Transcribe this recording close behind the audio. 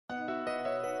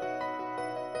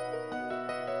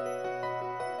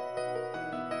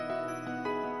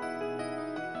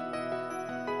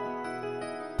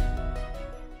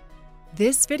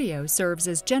This video serves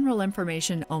as general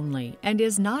information only and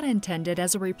is not intended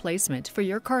as a replacement for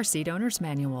your car seat owner's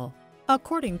manual.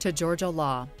 According to Georgia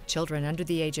law, children under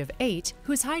the age of 8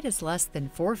 whose height is less than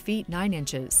 4 feet 9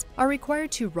 inches are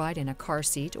required to ride in a car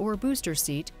seat or booster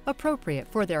seat appropriate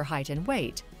for their height and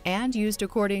weight and used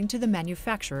according to the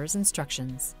manufacturer's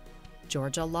instructions.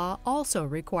 Georgia law also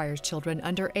requires children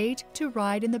under 8 to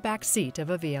ride in the back seat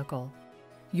of a vehicle.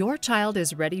 Your child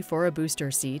is ready for a booster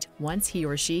seat once he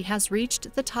or she has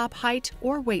reached the top height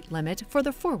or weight limit for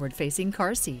the forward-facing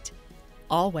car seat.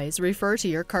 Always refer to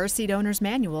your car seat owner's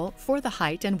manual for the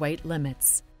height and weight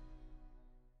limits.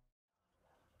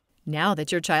 Now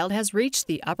that your child has reached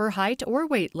the upper height or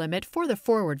weight limit for the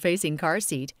forward-facing car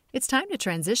seat, it's time to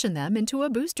transition them into a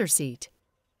booster seat.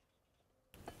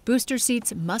 Booster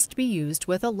seats must be used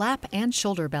with a lap and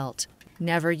shoulder belt.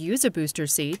 Never use a booster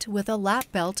seat with a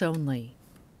lap belt only.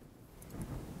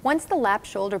 Once the lap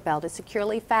shoulder belt is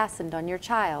securely fastened on your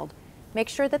child, make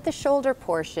sure that the shoulder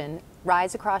portion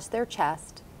rides across their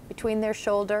chest, between their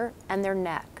shoulder and their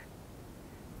neck.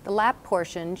 The lap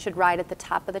portion should ride at the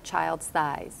top of the child's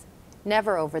thighs,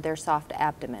 never over their soft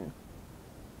abdomen.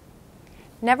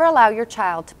 Never allow your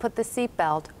child to put the seat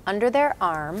belt under their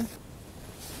arm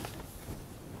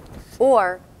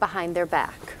or behind their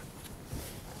back.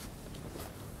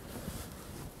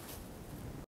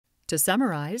 To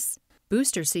summarize,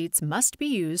 booster seats must be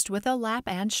used with a lap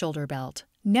and shoulder belt.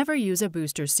 Never use a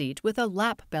booster seat with a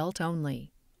lap belt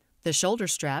only. The shoulder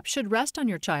strap should rest on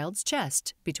your child's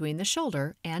chest, between the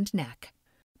shoulder and neck.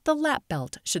 The lap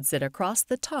belt should sit across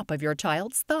the top of your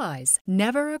child's thighs,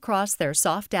 never across their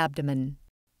soft abdomen.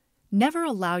 Never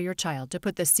allow your child to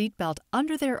put the seat belt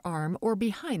under their arm or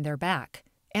behind their back.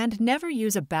 And never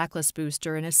use a backless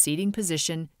booster in a seating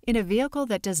position in a vehicle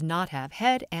that does not have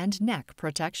head and neck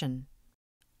protection.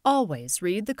 Always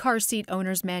read the car seat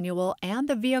owner's manual and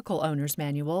the vehicle owner's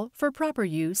manual for proper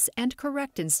use and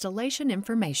correct installation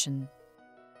information.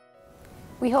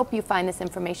 We hope you find this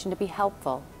information to be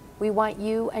helpful. We want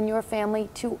you and your family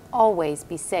to always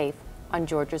be safe on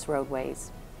Georgia's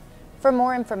roadways. For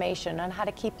more information on how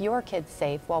to keep your kids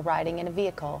safe while riding in a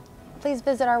vehicle, please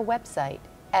visit our website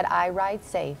at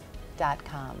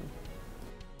iRideSafe.com.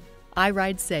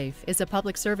 iRideSafe is a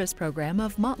public service program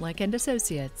of Montlick &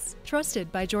 Associates,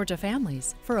 trusted by Georgia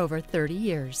families for over 30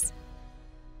 years.